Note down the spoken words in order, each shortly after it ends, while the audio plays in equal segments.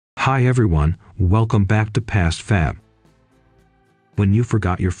Hi everyone, welcome back to PassFab. When you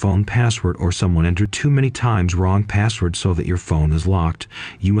forgot your phone password or someone entered too many times wrong password so that your phone is locked,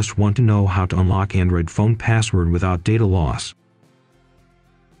 you must want to know how to unlock Android phone password without data loss.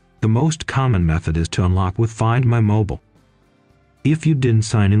 The most common method is to unlock with Find My Mobile. If you didn't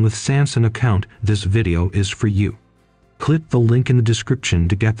sign in with Samsung account, this video is for you. Click the link in the description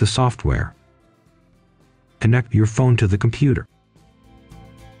to get the software. Connect your phone to the computer.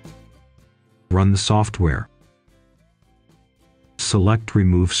 Run the software. Select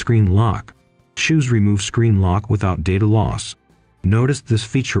Remove Screen Lock. Choose Remove Screen Lock without data loss. Notice this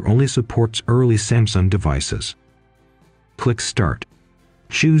feature only supports early Samsung devices. Click Start.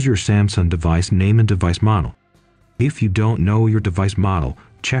 Choose your Samsung device name and device model. If you don't know your device model,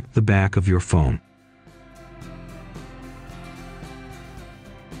 check the back of your phone.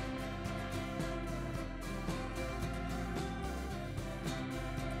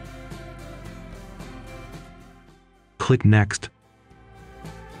 Click Next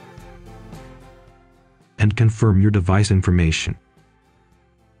and confirm your device information.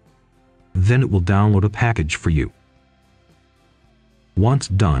 Then it will download a package for you. Once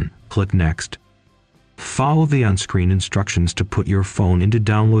done, click Next. Follow the on-screen instructions to put your phone into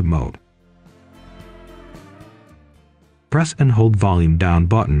download mode. Press and hold volume down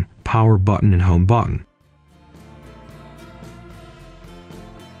button, power button and home button.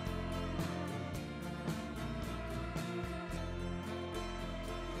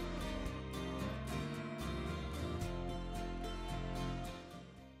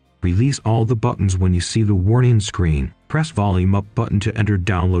 Release all the buttons when you see the warning screen. Press volume up button to enter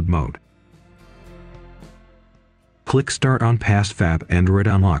download mode. Click Start on PassFab Android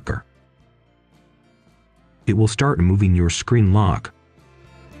Unlocker. It will start moving your screen lock.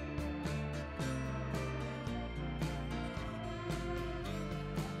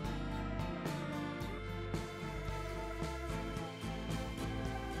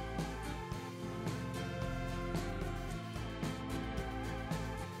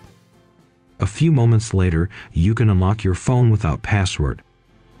 A few moments later, you can unlock your phone without password.